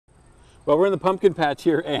Well, we're in the pumpkin patch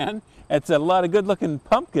here, Ann. It's a lot of good-looking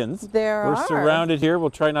pumpkins. We're Surrounded here.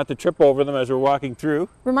 We'll try not to trip over them as we're walking through.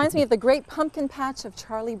 Reminds me of the Great Pumpkin Patch of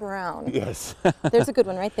Charlie Brown. Yes. There's a good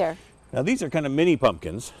one right there. Now these are kind of mini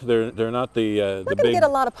pumpkins. They're not the We're the gonna big. get a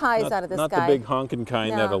lot of pies out of this not guy. the big honking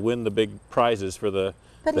kind No. that'll win the big prizes for the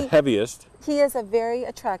But heaviest. He is a very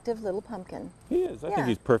attractive little pumpkin. He is. I Yeah. think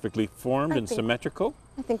he's perfectly formed and symmetrical.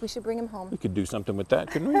 I think we should bring him home. We could do something with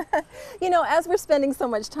that, couldn't we? You know, as we're spending so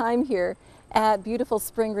much time here at beautiful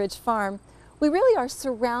Spring Ridge Farm, we really are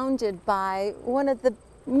surrounded by one of the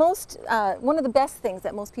best things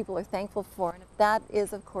that most people are thankful for, and that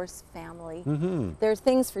is, of course, family. There are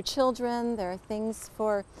things for children, there are things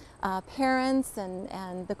for parents,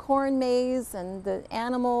 and the corn maze, and the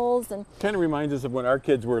animals, and Kind of reminds us of when our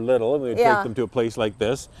kids were little, and we'd Yeah. take them to a place like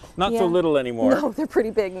this. Not so Yeah. little anymore. no, they're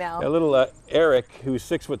pretty big now. A little Eric, who's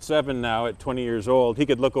 6'7" now at 20 years old, he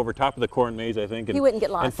could look over top of the corn maze, I think, and, He wouldn't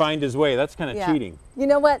get lost. and find his way. That's kind of cheating. You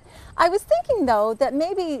know what? I was thinking, though, that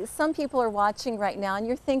maybe some people are watching right now and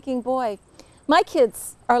you're thinking, boy, my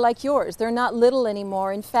kids are like yours. They're not little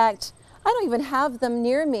anymore. In fact, I don't even have them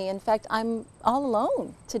near me. In fact, I'm all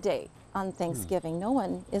alone today on Thanksgiving. No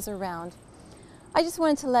one is around. I just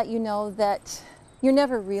wanted to let you know that you're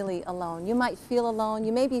never really alone. You might feel alone.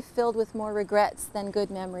 You may be filled with more regrets than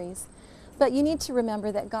good memories. But you need to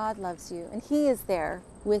remember that God loves you and He is there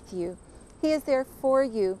with you. He is there for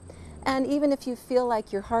you. And even if you feel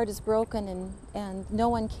like your heart is broken and no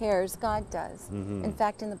one cares, God does. In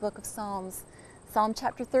fact, in the book of Psalms, Psalm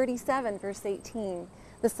chapter 37, verse 18,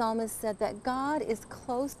 the psalmist said that God is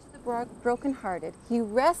close to the brokenhearted. He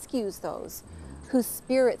rescues those whose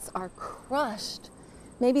spirits are crushed.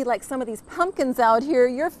 Maybe like some of these pumpkins out here,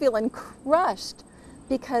 you're feeling crushed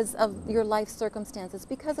because of your life circumstances,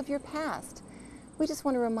 because of your past. We just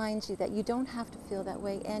want to remind you that you don't have to feel that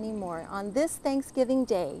way anymore. On this Thanksgiving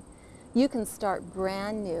Day, you can start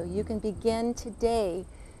brand new. You can begin today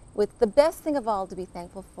with the best thing of all to be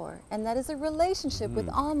thankful for, and that is a relationship with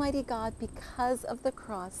Almighty God because of the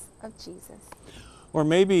cross of Jesus. Or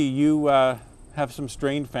maybe you have some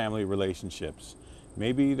strained family relationships.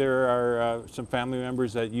 Maybe there are some family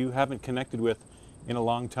members that you haven't connected with in a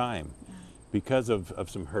long time because of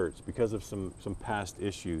some hurts, because of some past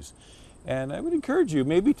issues. And I would encourage you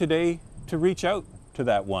maybe today to reach out to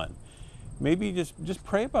that one. Maybe just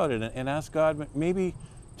pray about it and ask God, maybe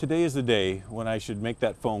today is the day when I should make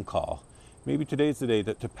that phone call. Maybe today is the day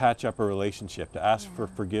to patch up a relationship, to ask for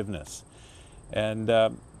forgiveness. And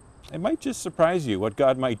it might just surprise you what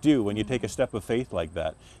God might do when you take a step of faith like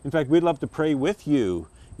that. In fact, we'd love to pray with you.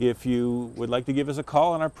 If you would like to give us a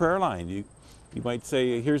call on our prayer line, you might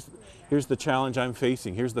say, here's the challenge I'm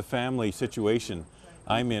facing. Here's the family situation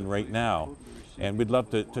I'm in right now. And we'd love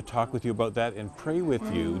to talk with you about that and pray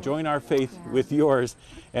with you. Join our faith with yours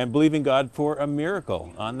and believe in God for a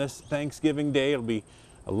miracle. On this Thanksgiving Day, it'll be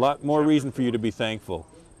a lot more reason for you to be thankful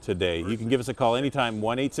today. You can give us a call anytime,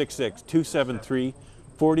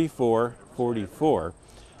 1-866-273-4444.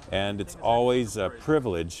 And it's always a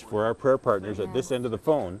privilege for our prayer partners at this end of the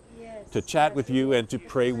phone to chat with you and to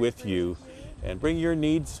pray with you and bring your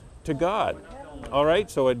needs to God. All right,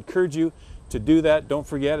 so I encourage you to do that. Don't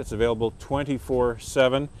forget, it's available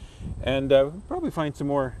 24/7. And we'll probably find some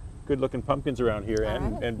more good-looking pumpkins around here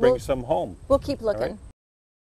and bring some home. We'll keep All looking. right?